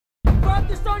got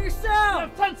this on yourself! You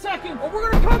have 10 seconds! Or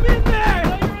we're gonna come in there!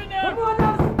 No, you're in there! Come on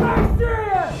now, this is very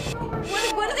serious!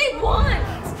 What do they want?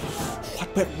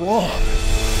 What went wrong?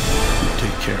 You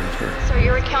take care of her. So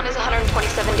your account is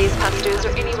 127 days past due. Is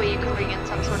there any way you can bring in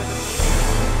some sort of a...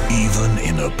 Even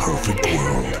in a perfect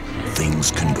world,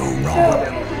 things can go wrong,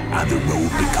 and the road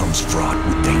becomes fraught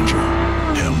with danger.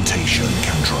 Temptation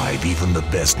can drive even the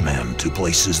best men to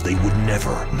places they would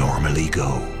never normally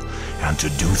go, and to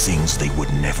do things they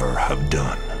would never have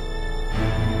done.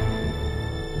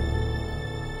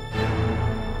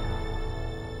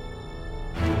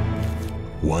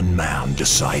 One man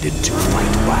decided to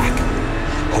fight back,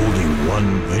 holding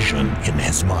one vision in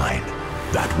his mind.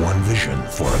 That one vision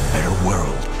for a better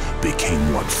world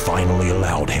became what finally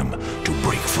allowed him to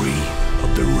break free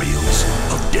of the rails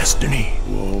of destiny.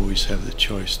 You will always have the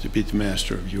choice to be the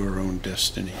master of your own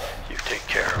destiny. You take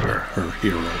care of her. Her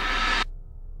hero.